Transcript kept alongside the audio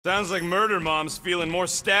Sounds like Murder Mom's feeling more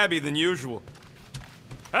stabby than usual.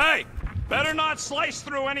 Hey! Better not slice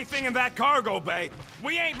through anything in that cargo bay.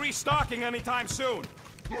 We ain't restocking anytime soon.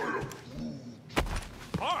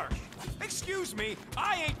 Harsh? Excuse me,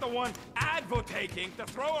 I ain't the one advocating to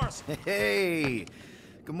throw us. Hey,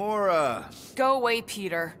 Gamora. Go away,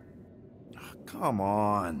 Peter. Come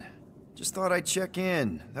on. Just thought I'd check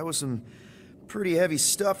in. That was some pretty heavy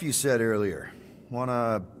stuff you said earlier.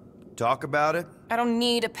 Wanna talk about it? I don't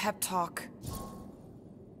need a pep talk.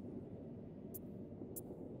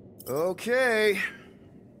 Okay.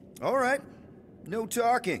 All right. No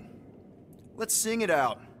talking. Let's sing it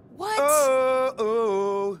out. What? Oh,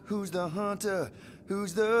 oh, who's the hunter?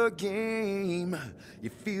 Who's the game? You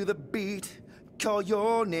feel the beat, call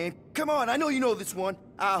your name. Come on, I know you know this one.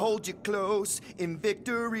 I hold you close in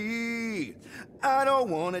victory. I don't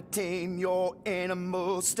want to tame your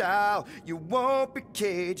animal style. You won't be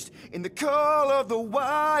caged in the call of the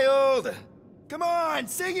wild. Come on,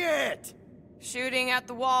 sing it! Shooting at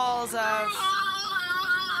the walls of...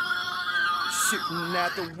 Shooting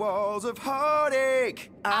at the walls of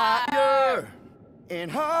heartache. I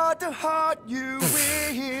and heart to heart you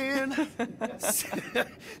win.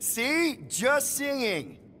 See? Just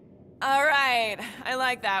singing. All right, I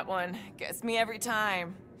like that one. Gets me every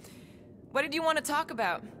time. What did you want to talk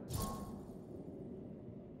about?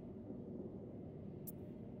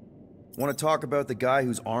 Want to talk about the guy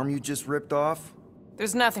whose arm you just ripped off?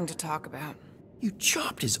 There's nothing to talk about. You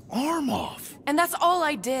chopped his arm off. And that's all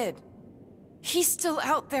I did. He's still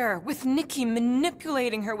out there, with Nikki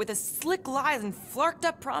manipulating her with his slick lies and flarked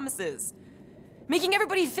up promises. Making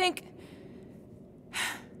everybody think...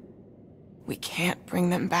 we can't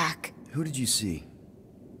bring them back. Who did you see?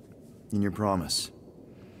 In your promise?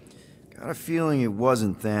 Got a feeling it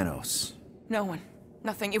wasn't Thanos. No one.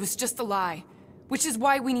 Nothing. It was just a lie. Which is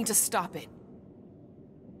why we need to stop it.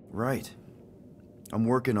 Right. I'm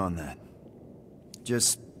working on that.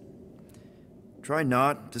 Just... try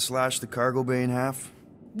not to slash the cargo bay in half.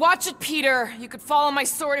 Watch it, Peter! You could fall on my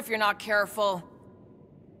sword if you're not careful.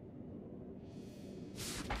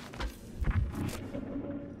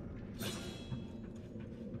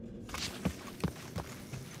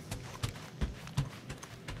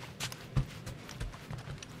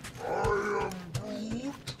 I am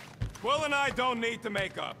Groot. Quill and I don't need to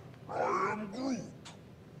make up. I am Groot.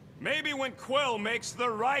 Maybe when Quill makes the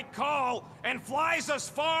right call and flies us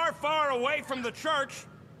far, far away from the church,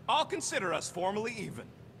 I'll consider us formally even.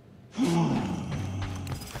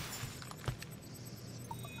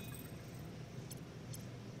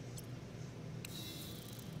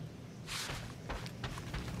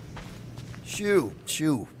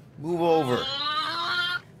 Shoo, move over.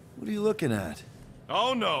 What are you looking at?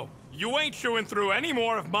 Oh no, you ain't chewing through any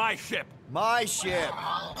more of my ship. My ship!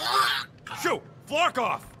 Shoo, flark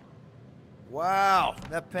off! Wow,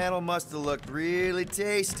 that panel must have looked really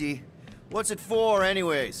tasty. What's it for,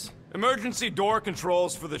 anyways? Emergency door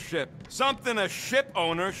controls for the ship. Something a ship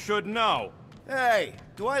owner should know. Hey,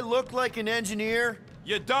 do I look like an engineer?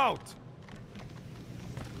 You don't.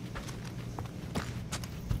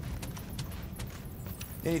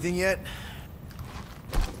 Anything yet?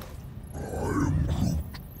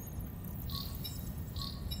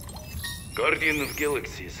 Guardian of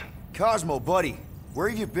Galaxies. Cosmo, buddy. Where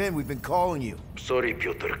have you been? We've been calling you. Sorry,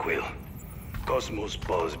 Peter Quill. Cosmo's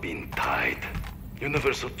bow's been tied.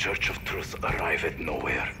 Universal Church of Truth arrive at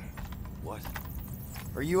nowhere. What?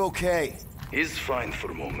 Are you okay? He's fine for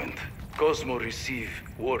a moment. Cosmo receive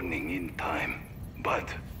warning in time. But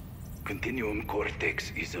Continuum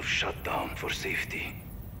Cortex is of shutdown for safety.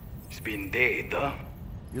 It's been dead, huh?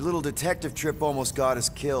 Your little detective trip almost got us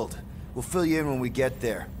killed. We'll fill you in when we get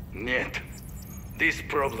there. Yet, this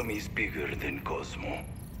problem is bigger than Cosmo.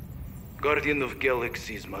 Guardian of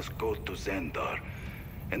Galaxies must go to Xandar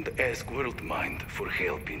and ask Worldmind for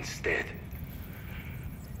help instead.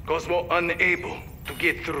 Cosmo unable to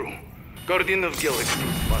get through. Guardian of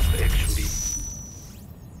Galaxies must actually...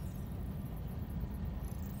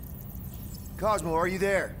 Cosmo, are you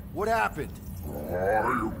there? What happened? I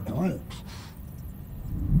am Groot.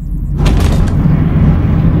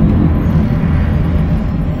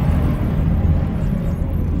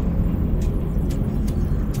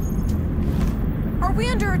 Are we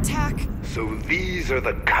under attack? So these are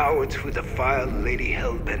the cowards who defiled Lady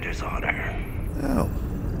Hellbender's honor. Oh,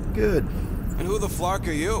 good. And who the flark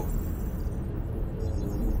are you?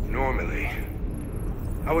 Normally,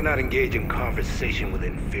 I would not engage in conversation with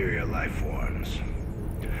inferior life forms.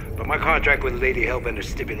 But my contract with Lady Hellbender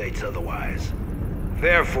stipulates otherwise.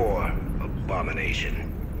 Therefore,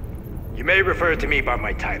 abomination. You may refer to me by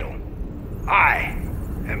my title. I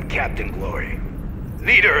am Captain Glory.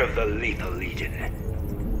 leader of the Lethal Legion.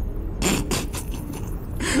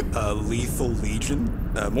 Lethal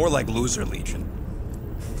Legion? More like Loser Legion.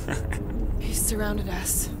 He surrounded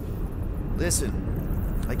us.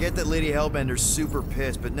 Listen, I get that Lady Hellbender's super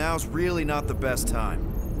pissed, but now's really not the best time.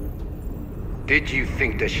 Did you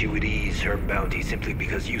think that she would ease her bounty simply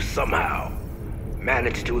because you somehow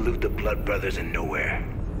managed to elude the Blood Brothers in nowhere?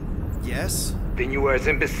 Yes? Then you are as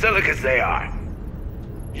imbecilic as they are.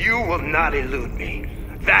 You will not elude me.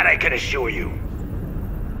 That I can assure you.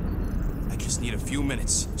 I just need a few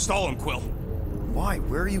minutes. Stall him, Quill. Why?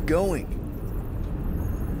 Where are you going?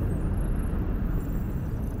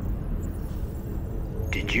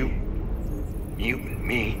 Did you mutant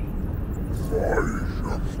me?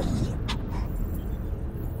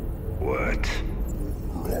 What?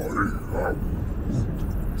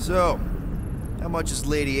 So, how much is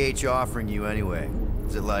Lady H offering you anyway?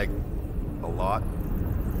 Is it like a lot?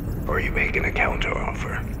 Or are you making a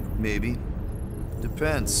counter-offer? Maybe.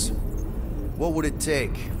 Depends. What would it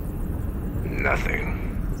take? Nothing.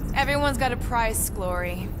 Everyone's got a price,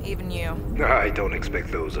 Glory. Even you. I don't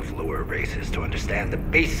expect those of lower races to understand the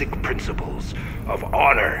basic principles of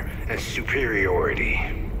honor and superiority.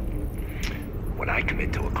 When I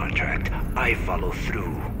commit to a contract, I follow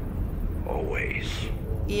through. Always.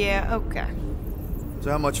 Yeah, okay.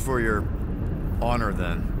 So how much for your honor,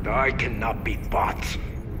 then? I cannot be bought.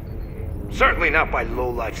 Certainly not by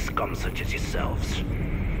low-life scum such as yourselves.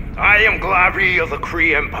 I am Glari of the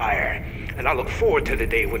Kree Empire, and I look forward to the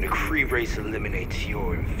day when the Kree race eliminates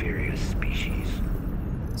your inferior species.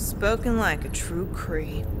 Spoken like a true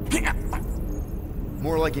Kree.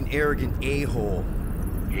 More like an arrogant a-hole.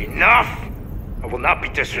 Enough! I will not be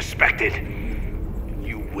disrespected.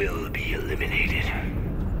 You will be eliminated.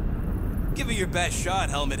 Give it your best shot,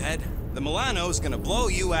 Helmet Head. The Milano's gonna blow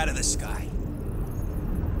you out of the sky.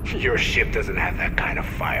 Your ship doesn't have that kind of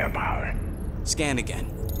firepower. Scan again.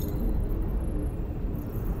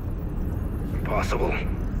 Impossible.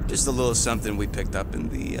 Just a little something we picked up in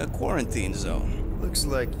the quarantine zone. Looks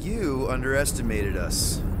like you underestimated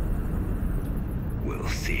us. We'll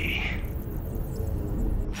see.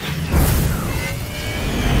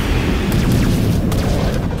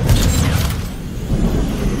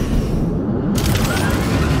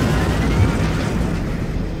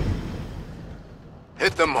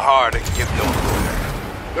 Hit them hard and give no quarter.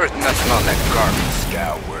 There's nothing on that garbage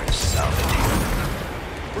scow worth salvaging.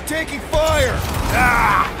 We're taking fire!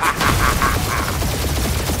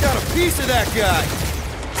 Got a piece of that guy!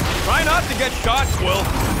 Try not to get shot, Quill.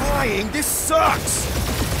 Flying, this sucks!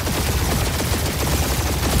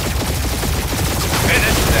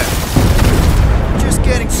 Finish them. Just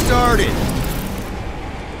getting started.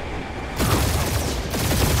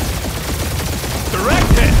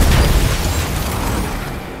 Direct hit!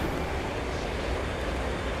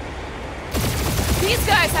 These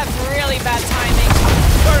guys have really bad timing.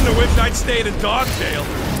 Starting to wish I'd stayed in dog jail.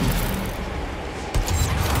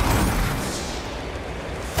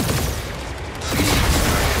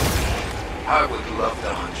 I would love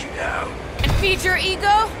to hunt you down. And feed your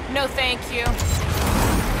ego? No thank you.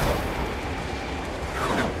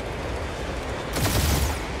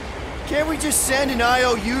 Can't we just send an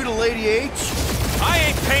IOU to Lady H? I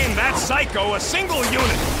ain't paying that psycho a single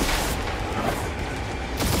unit.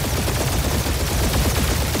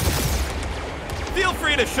 Feel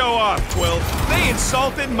free to show off, Quill. They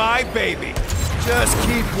insulted my baby. Just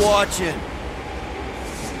keep watching.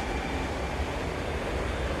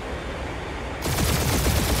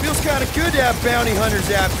 Feels kind of good to have bounty hunters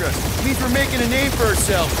after us. Means we're making a name for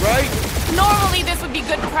ourselves, right? Normally this would be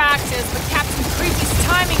good practice, but Captain Creepy's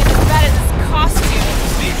timing is as bad as his costume.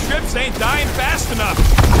 These ships ain't dying fast enough.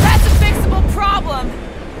 That's a fixable problem.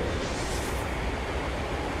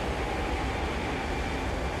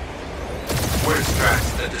 Where's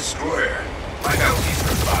Drax the Destroyer? My bounty's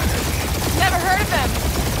reviving. Never heard of him.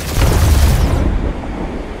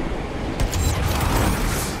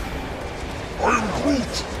 I am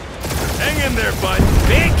Groot! Hang in there, bud.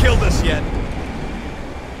 They ain't killed us yet.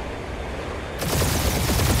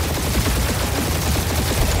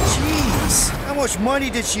 Jeez, how much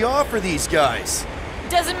money did she offer these guys?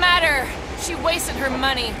 Doesn't matter. She wasted her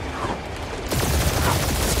money.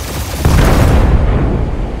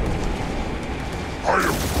 I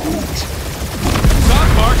am Groot! Stop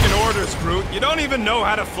barking orders, Groot. You don't even know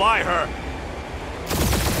how to fly her.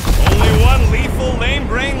 Only one lethal lame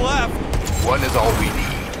brain left. One is all we need.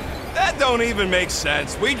 That don't even make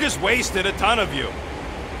sense. We just wasted a ton of you.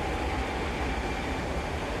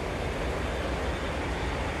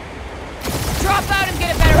 Drop out and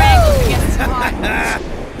get a better angle if it gets too hot.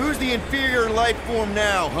 Who's the inferior life form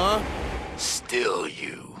now, huh? still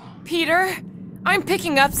you. Peter, I'm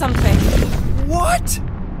picking up something. What?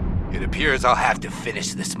 It appears I'll have to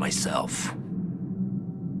finish this myself.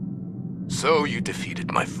 So you defeated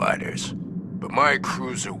my fighters, but my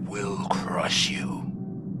cruiser will crush you.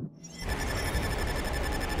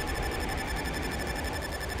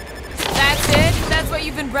 That's it? That's what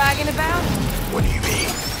you've been bragging about? What do you mean?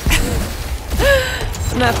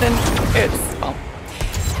 Nothing. Well,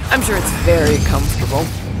 I'm sure it's very comfortable.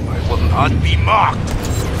 I will not be mocked.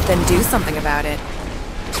 Then do something about it.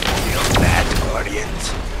 Feel bad,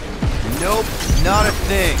 Guardians. Nope, not a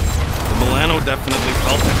thing. The Milano definitely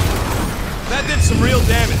felt it. That did some real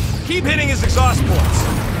damage. Keep hitting his exhaust ports.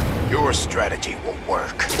 Your strategy will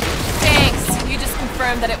work. Thanks. You just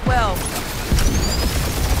confirmed that it will.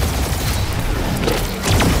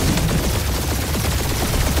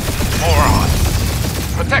 Moron!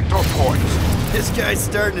 Protect our ports. This guy's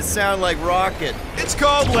starting to sound like Rocket. It's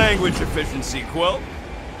called language efficiency, Quill.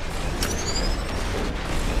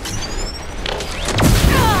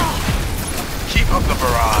 Keep up the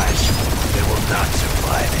barrage. They will not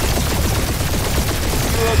survive it.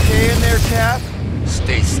 You okay in there, Cap?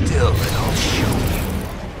 Stay still and I'll show you.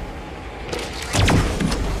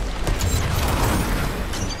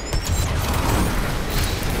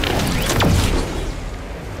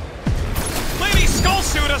 Lady Skull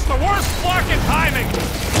Suit us the worst flarkin' timing.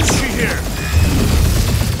 Is she here?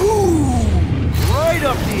 Ooh! Right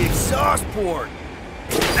up the exhaust port.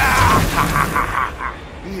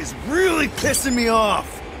 He is really pissing me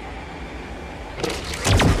off.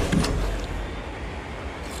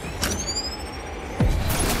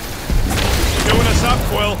 Doing us up,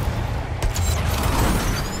 Quill.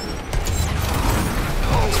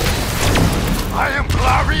 I am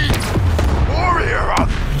Glory, warrior of...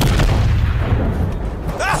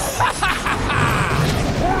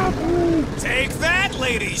 Take that,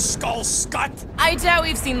 Lady Skull Scut. I doubt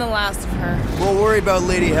we've seen the last of her. We'll worry about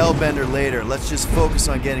Lady Hellbender later. Let's just focus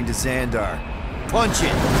on getting to Xandar. Punch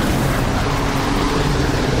it!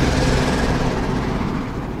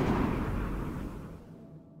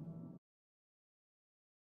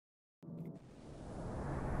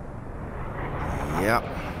 Yep.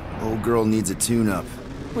 Old girl needs a tune-up.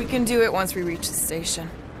 We can do it once we reach the station.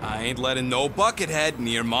 I ain't letting no buckethead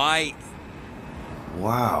near my...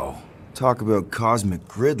 Wow. Talk about cosmic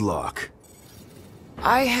gridlock.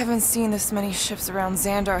 I haven't seen this many ships around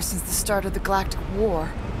Xandar since the start of the Galactic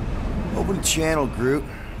War. Open a channel, Groot.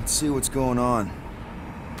 Let's see what's going on.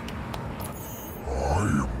 I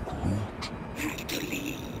am Have to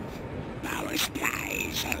leave. Power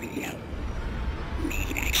supplies are low.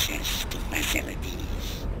 Need access to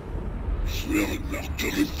facilities.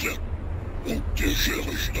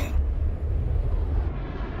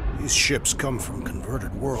 These ships come from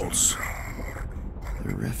converted worlds.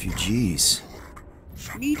 They're refugees.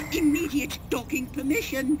 Need immediate docking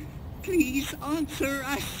permission. Please answer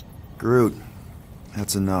us. Groot,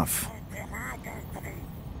 that's enough.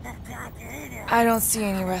 I don't see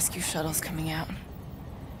any rescue shuttles coming out.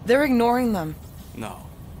 They're ignoring them. No.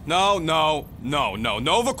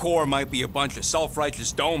 Nova Corps might be a bunch of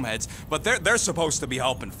self-righteous domeheads, but they're supposed to be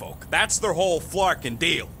helping folk. That's their whole flarkin'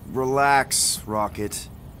 deal. Relax, Rocket.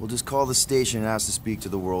 We'll just call the station and ask to speak to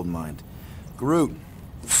the World Mind. Groot.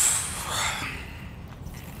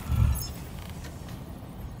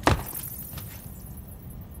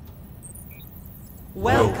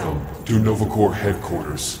 Welcome to Nova Corps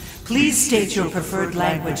headquarters. Please state your preferred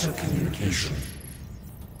language of communication.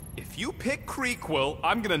 If you pick Quill,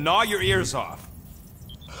 I'm gonna gnaw your ears off.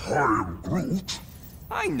 I am Groot.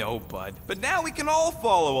 I know, bud, but now we can all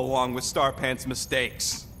follow along with Starpant's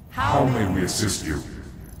mistakes. How may we assist you?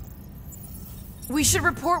 We should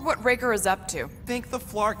report what Raker is up to. Think the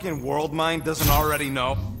Flarkin World Mind doesn't already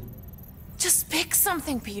know? Just pick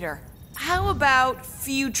something, Peter. How about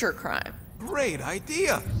future crime? Great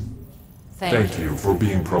idea. Thank you for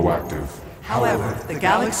being proactive. However, the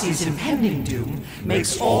galaxy's impending doom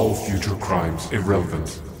makes All future crimes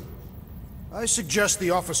irrelevant. I suggest the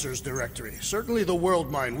officers' directory. Certainly the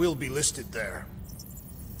World Mine will be listed there.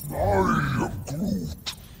 I am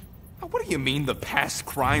Groot. What do you mean the past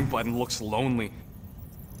crime button looks lonely?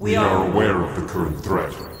 We are aware of the current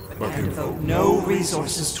threat, but and can devote no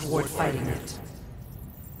resources toward fighting it.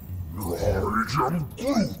 I am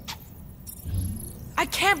Groot. I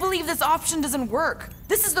can't believe this option doesn't work.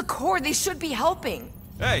 This is the Corps. They should be helping.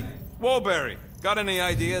 Hey, Woolberry, got any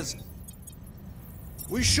ideas?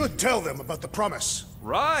 We should tell them about the promise.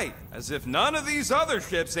 Right, as if none of these other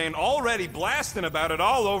ships ain't already blasting about it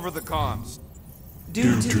all over the comms.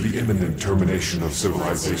 Due to the imminent termination of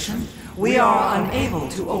civilization, We are unable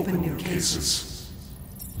to open new cases.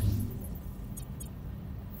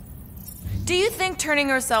 Do you think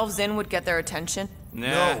turning ourselves in would get their attention? Nah.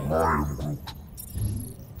 I am Groot.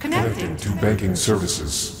 Connecting. To banking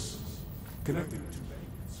services. Connecting to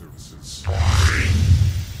banking services.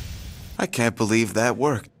 I can't believe that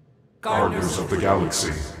worked. Guardians of the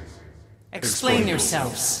Galaxy. Explain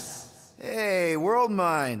yourselves. Hey, World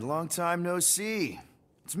Mind, long time no see.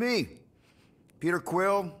 It's me, Peter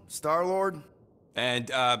Quill, Star-Lord.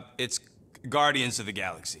 And, it's Guardians of the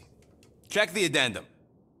Galaxy. Check the addendum.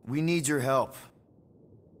 We need your help.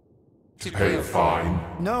 To pay a fine.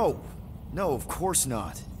 No, of course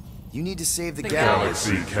not. You need to save the The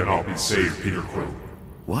galaxy. Galaxy cannot be saved, Peter Quill.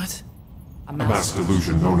 What? A A mass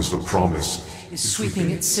delusion known as the Promise is sweeping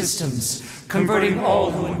its systems, converting all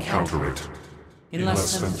who encounter. counter it. In In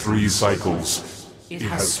less than 3 cycles, it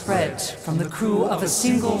has spread from the crew of a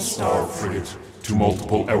single star star, frigate to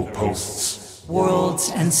multiple outposts.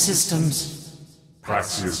 worlds and systems.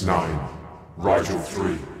 Praxius 9, Rigel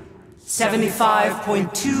 3.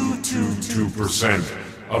 75.222%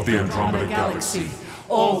 2% of the Andromeda Galaxy. galaxy,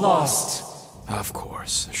 all lost. Of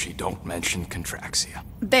course, she don't mention Contraxia.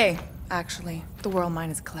 They, actually. The world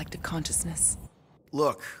mind is a collective consciousness.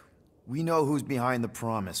 Look, we know who's behind the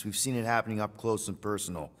Promise. We've seen it happening up close and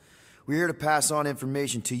personal. We're here to pass on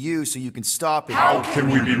information to you so you can stop it. How can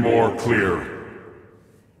we be more clear?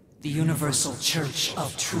 The Universal Church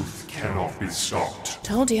of Truth. Cannot be stopped.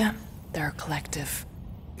 Told ya. They're a collective.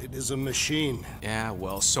 It is a machine. Yeah,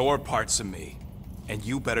 well, so are parts of me. And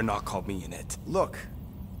you better not call me in it. Look,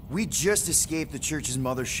 we just escaped the Church's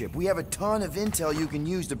mothership. We have a ton of intel you can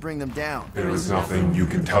use to bring them down. There is nothing you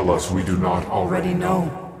can tell us we do not Already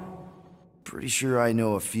know. Pretty sure I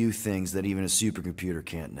know a few things that even a supercomputer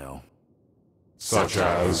can't know. Such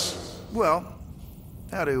as... Well,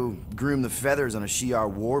 how to groom the feathers on a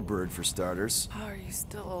Shi'ar warbird, for starters. How are you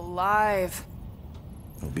still alive?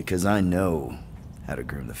 Well, because I know how to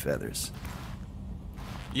groom the feathers.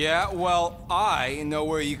 Yeah, well, I know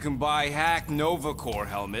where you can buy hack Nova Corps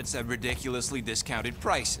helmets at ridiculously discounted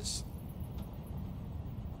prices.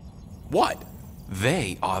 What?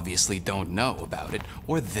 They obviously don't know about it,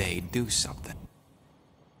 or they'd do something.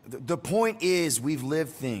 The point is, we've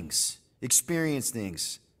lived things, experienced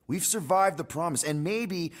things. We've survived the Promise, and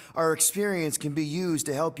maybe our experience can be used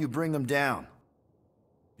to help you bring them down.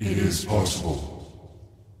 It is possible.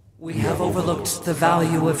 We have overlooked the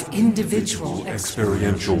value of individual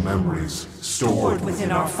Experiential memories stored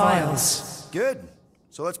within our files. Good.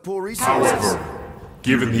 So let's pool resources. However,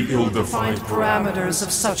 given the ill-defined Parameters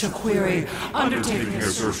of such a query, undertaking undertaking a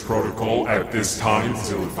search protocol at this time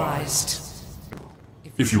is advised.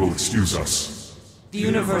 If you will excuse us, The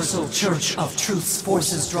Universal Church of Truth's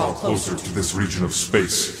forces draw closer closer. to this region of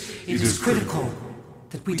space, It is critical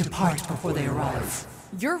that we depart before they arrive.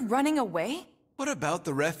 You're running away? What about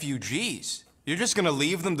the refugees? You're just gonna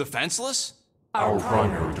leave them defenseless? Our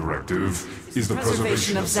primary directive is the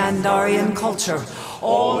Preservation of Xandarian culture.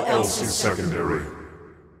 All else else is is secondary.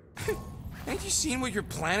 Ain't you seen what your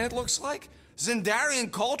planet looks like?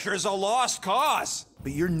 Xandarian culture is a lost cause.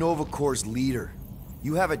 But you're Nova Corps' leader.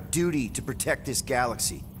 You have a duty to protect this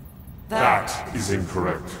galaxy. That is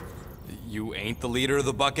incorrect. You ain't the leader of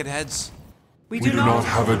the Bucketheads? We We do not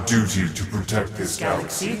have a duty to protect this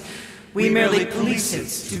galaxy. galaxy. We merely police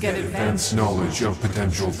it to get Advance advanced. knowledge of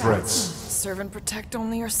potential threats. Serve and protect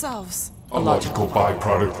only yourselves. A logical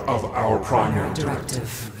byproduct of our primary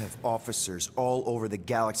Directive. You have officers all over the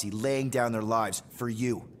galaxy laying down their lives for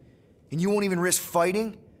you. And you won't even risk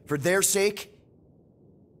fighting? For their sake?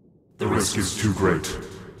 The risk is too great.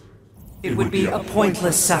 It would be a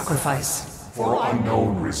pointless sacrifice. For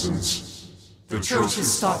unknown reasons, the Church is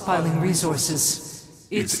stockpiling resources.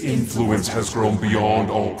 its influence has grown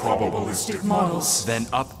beyond all probabilistic. Models. Then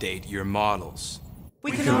update your models.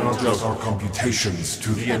 We We cannot cannot adjust adjust our computations to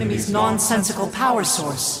the the enemy's enemy's nonsensical power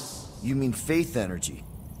source. You mean faith energy?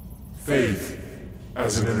 faith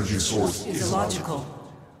as an energy source Is is illogical.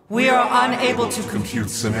 We are unable to compute compute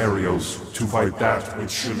scenarios to fight that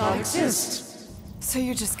which should not not exist. So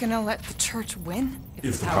you're just gonna let the church win?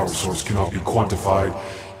 If the power source cannot be quantified,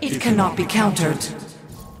 It cannot be countered.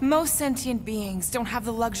 Most sentient beings don't have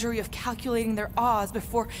the luxury of calculating their odds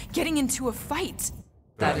before getting into a fight.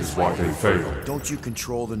 that is why they fail. Don't you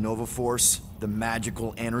control the Nova Force? The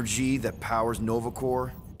magical energy that powers Nova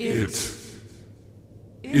Corps? It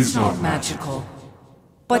Is not magical.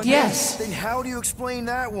 But yes, Then how do you explain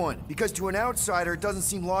that one? Because to an outsider, it doesn't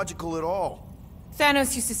seem logical at all.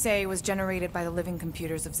 Thanos used to say it was generated by the living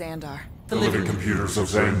computers of Xandar. the living computers of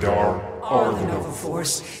Xandar are the Nova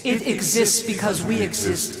Force. It exists because we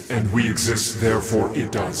exist. and we exist, therefore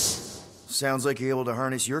it does. Sounds like you're able to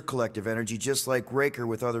harness your collective energy just like Raker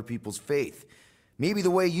with other people's faith. Maybe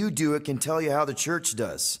the way you do it can tell you how the church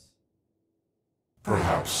does.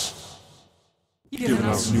 Perhaps. Given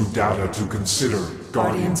us new data to consider,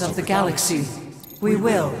 Guardians of the Galaxy, we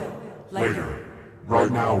will. Later.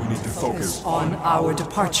 Right now, we need to focus on our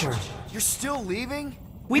departure. You're still leaving?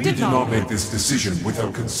 We did not make this decision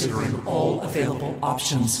without considering all available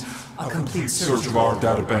options. A complete search of our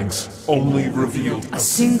databanks only revealed a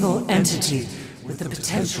single entity with the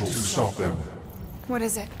potential to stop them. What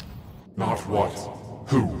is it? Not what.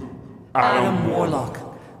 Who? Adam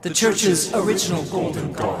Warlock, the Church's original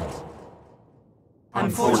Golden God.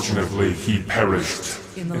 Unfortunately, he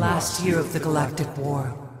perished in the last year of the Galactic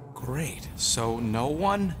War. Great. So no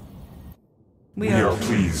one? We are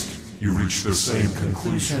pleased you reached the same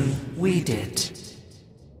conclusion we did.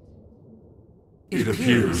 It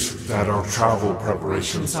appears that our travel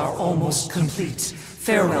preparations are almost complete.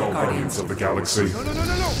 Farewell, Guardians of the Galaxy.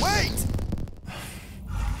 No, wait!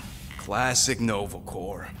 Classic Nova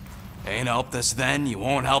Corps. Ain't helped us then, you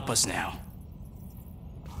won't help us now.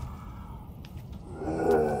 I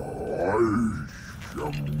am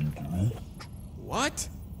Groot. What?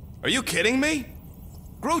 Are you kidding me?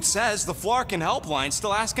 Groot says the Flarkin helpline's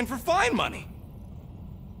still asking for fine money.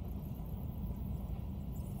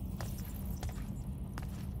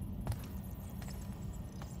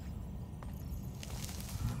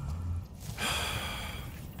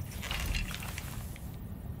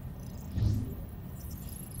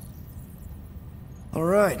 All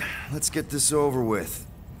right, let's get this over with.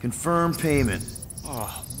 Confirm payment.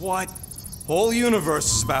 Oh, what? Whole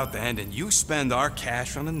universe is about to end and you spend our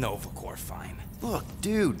cash on a Nova Corps fine. Look,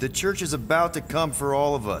 dude, the church is about to come for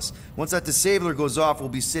all of us. Once that disabler goes off, we'll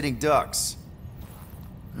be sitting ducks.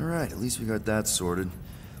 All right, at least we got that sorted.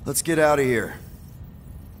 Let's get out of here.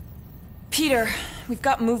 Peter, we've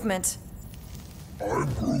got movement.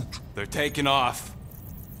 I'm Groot. They're taking off.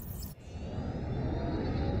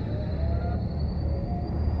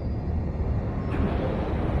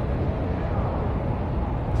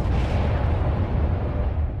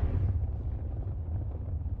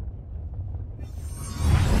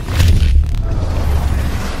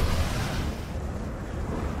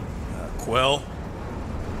 Quill?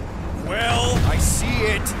 Quill? I see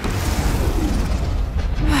it!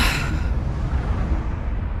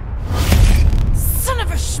 Son of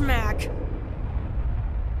a schmack!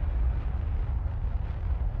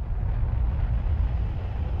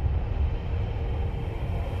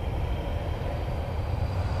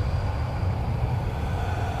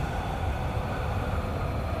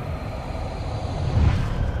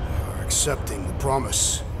 You're accepting the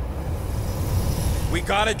promise. We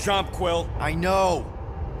gotta jump, Quill. I know.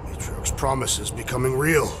 Matriarch's promise is becoming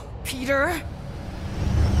real. Peter?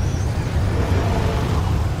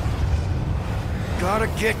 Gotta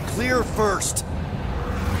get clear first.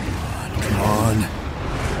 Come on.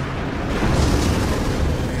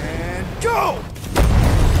 And go!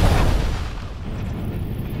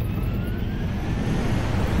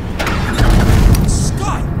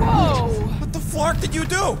 Scott! Whoa! What the flark did you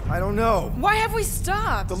do? I don't know. Why have we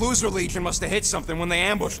stopped? The Loser Legion must have hit something when they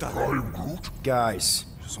ambushed us. Guys.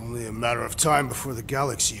 It's only a matter of time before the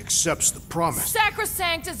galaxy accepts the promise.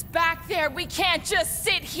 Sacrosanct is back there. We can't just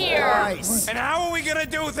sit here. Guys. And how are we gonna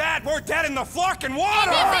do that? We're dead in the flarkin'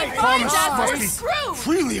 water! And if they find Promise us, must we're be screwed!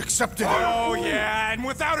 freely accepted. Oh yeah, and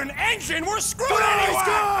without an engine, we're screwed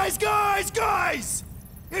anyway! Guys!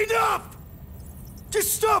 Enough!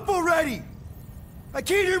 Just stop already! I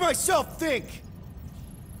can't hear myself think!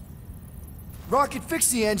 Rocket, fix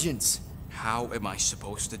the engines. How am I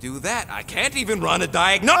supposed to do that? I can't even run a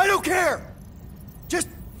diagnosis. I don't care! Just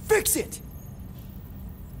fix it!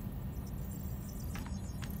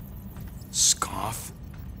 Scoff.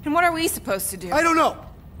 And what are we supposed to do? I don't know,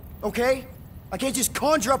 okay? I can't just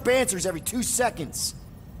conjure up answers every 2 seconds.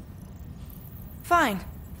 Fine.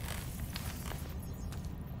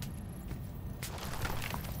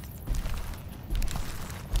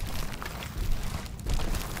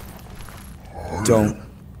 Don't.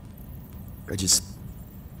 I just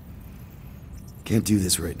can't do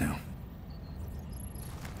this right now.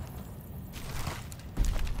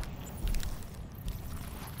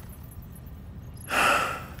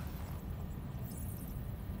 I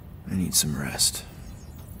need some rest.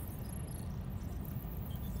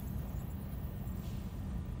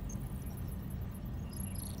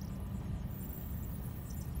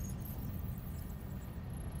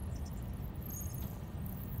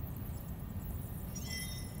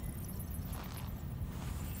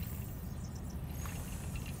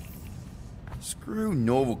 Screw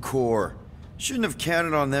Nova Corps. Shouldn't have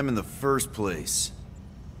counted on them in the first place.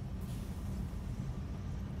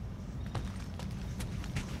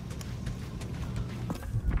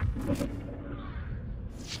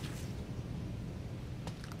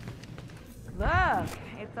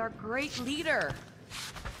 our great leader.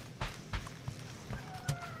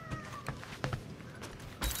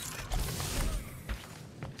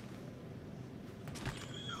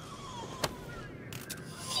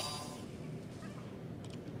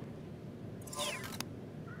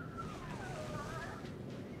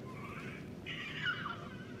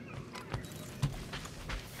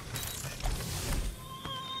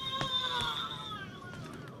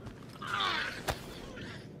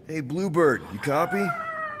 Hey, Bluebird, you copy?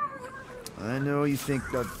 I know you think,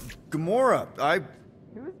 Gamora,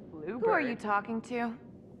 Who are you talking to?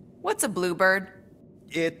 What's a bluebird?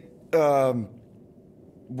 It,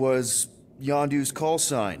 was Yondu's call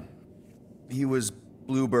sign. He was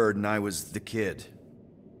Bluebird and I was the kid.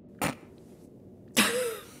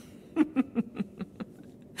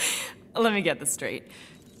 Let me get this straight.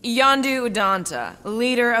 Yondu Udanta,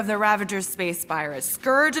 leader of the Ravager's space virus,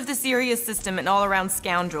 scourge of the Sirius system and all-around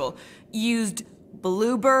scoundrel, used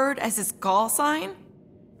Bluebird as his call sign?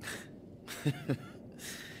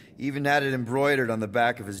 Even had it embroidered on the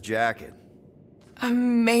back of his jacket.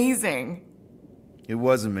 Amazing. It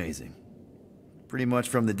was amazing. Pretty much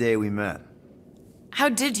from the day we met. How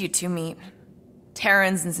did you two meet?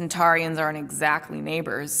 Terrans and Centaurians aren't exactly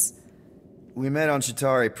neighbors. We met on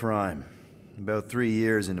Chitauri Prime, about 3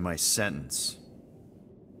 years into my sentence.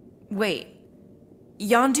 Wait,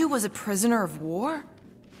 Yondu was a prisoner of war?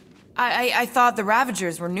 I thought the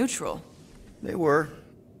Ravagers were neutral. They were,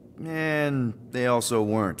 and they also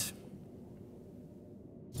weren't.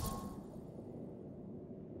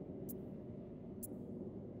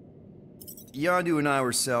 Yondu and I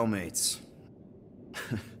were cellmates.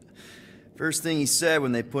 First thing he said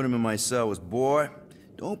when they put him in my cell was, "Boy,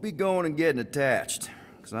 don't be going and getting attached,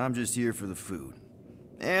 because I'm just here for the food."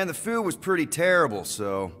 And the food was pretty terrible,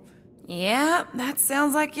 so... Yeah, that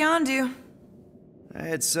sounds like Yondu. I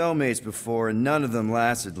had cellmates before, and none of them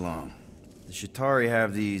lasted long. The Chitauri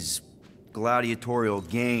have these gladiatorial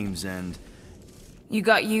games, and... You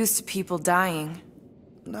got used to people dying.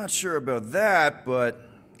 Not sure about that, but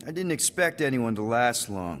I didn't expect anyone to last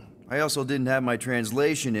long. I also didn't have my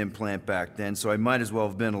translation implant back then, so I might as well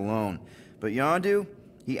have been alone. But Yondu,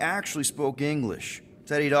 he actually spoke English.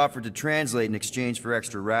 Said he'd offered to translate in exchange for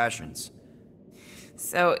extra rations.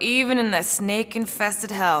 So even in the snake-infested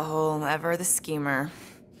hellhole, ever the schemer.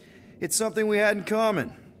 It's something we had in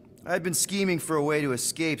common. I'd been scheming for a way to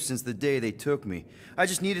escape since the day they took me. I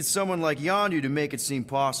just needed someone like Yondu to make it seem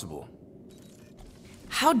possible.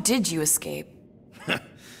 How did you escape?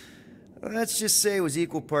 Let's just say it was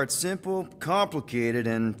equal parts simple, complicated,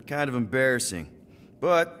 and kind of embarrassing.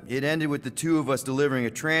 But it ended with the two of us delivering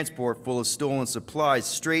a transport full of stolen supplies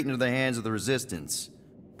straight into the hands of the Resistance.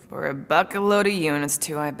 For a bucket-load of units,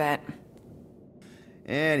 too, I bet.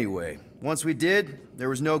 Anyway, once we did, there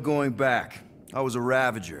was no going back. I was a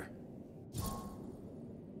Ravager.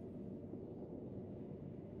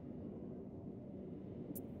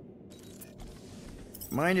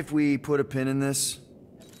 Mind if we put a pin in this?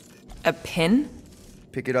 A pin?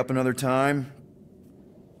 Pick it up another time?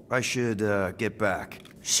 I should, get back.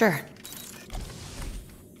 Sure.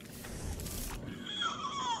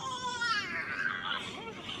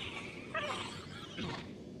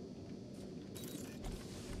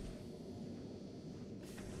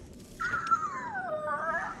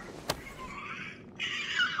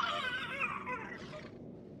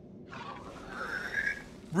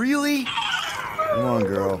 Really? Come on,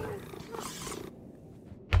 girl.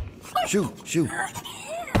 Shoot, shoot.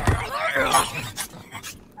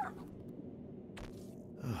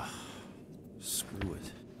 Screw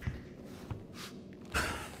it.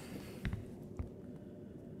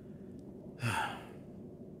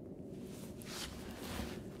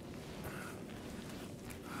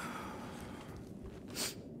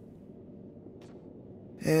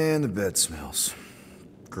 And the bed smells.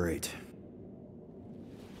 Great.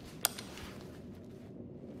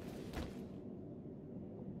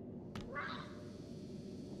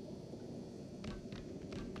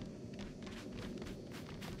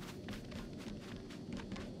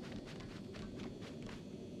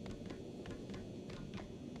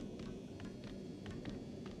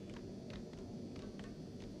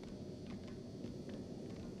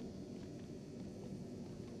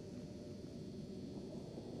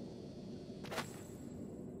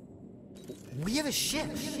 We have a ship.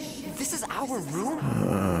 This is our room?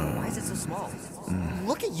 Why is it so small?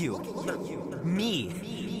 Look at you.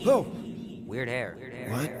 Me. Oh! Weird hair.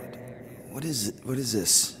 What? What is it? What is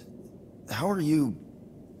this? How are you...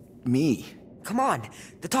 me? Come on.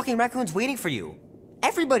 The talking raccoon's waiting for you.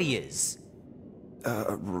 Everybody is.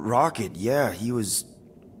 Rocket, yeah, he was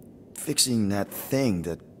fixing that thing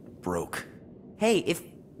that broke. Hey, if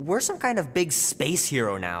We're some kind of big space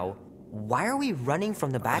hero now. Why are we running from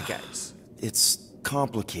the bad guys? It's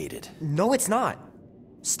complicated. No, it's not.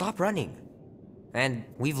 Stop running. And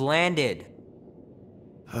we've landed.